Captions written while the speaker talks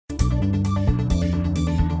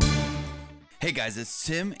Hey guys, it's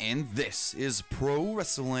Tim, and this is Pro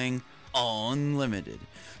Wrestling Unlimited.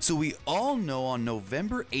 So we all know on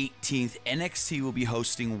November 18th, NXT will be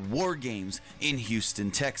hosting War Games in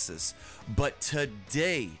Houston, Texas. But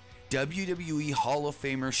today, WWE Hall of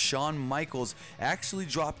Famer Shawn Michaels actually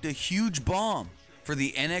dropped a huge bomb for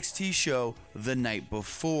the NXT show the night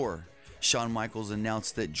before. Shawn Michaels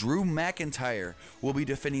announced that Drew McIntyre will be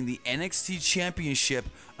defending the NXT Championship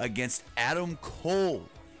against Adam Cole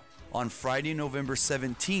on Friday, November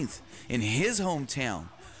 17th in his hometown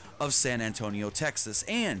of San Antonio, Texas.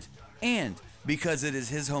 And because it is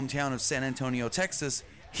his hometown of San Antonio, Texas,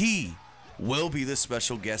 he will be the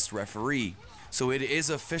special guest referee. So it is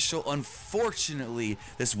official. Unfortunately,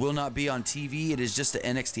 this will not be on TV. It is just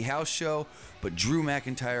an NXT house show, but Drew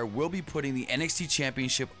McIntyre will be putting the NXT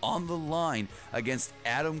Championship on the line against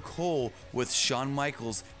Adam Cole with Shawn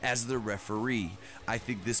Michaels as the referee. I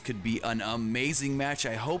think this could be an amazing match.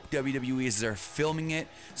 I hope WWE is there filming it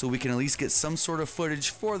so we can at least get some sort of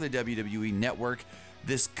footage for the WWE Network.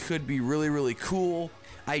 This could be really, really cool.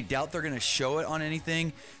 I doubt they're going to show it on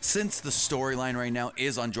anything since the storyline right now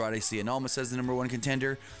is Andrade Cien Almas as the #1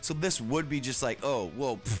 contender. So this would be just like, oh,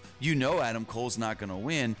 well, Adam Cole's not going to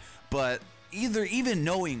win. But even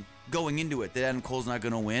knowing going into it that Adam Cole's not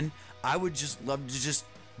going to win, I would just love to just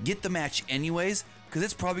get the match anyways, because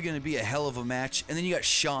it's probably going to be a hell of a match. And then you got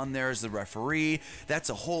Shawn there as the referee.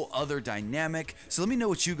 That's a whole other dynamic. So let me know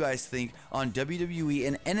what you guys think on WWE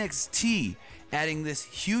and NXT adding this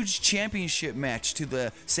huge championship match to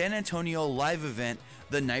the San Antonio live event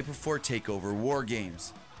the night before TakeOver War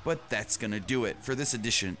Games. But that's going to do it for this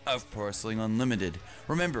edition of Pro Wrestling Unlimited.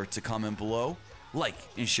 Remember to comment below, like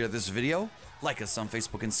and share this video, like us on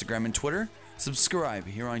Facebook, Instagram, and Twitter, subscribe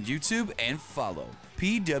here on YouTube, and follow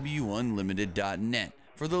PWUnlimited.net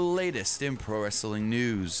for the latest in pro wrestling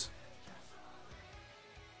news.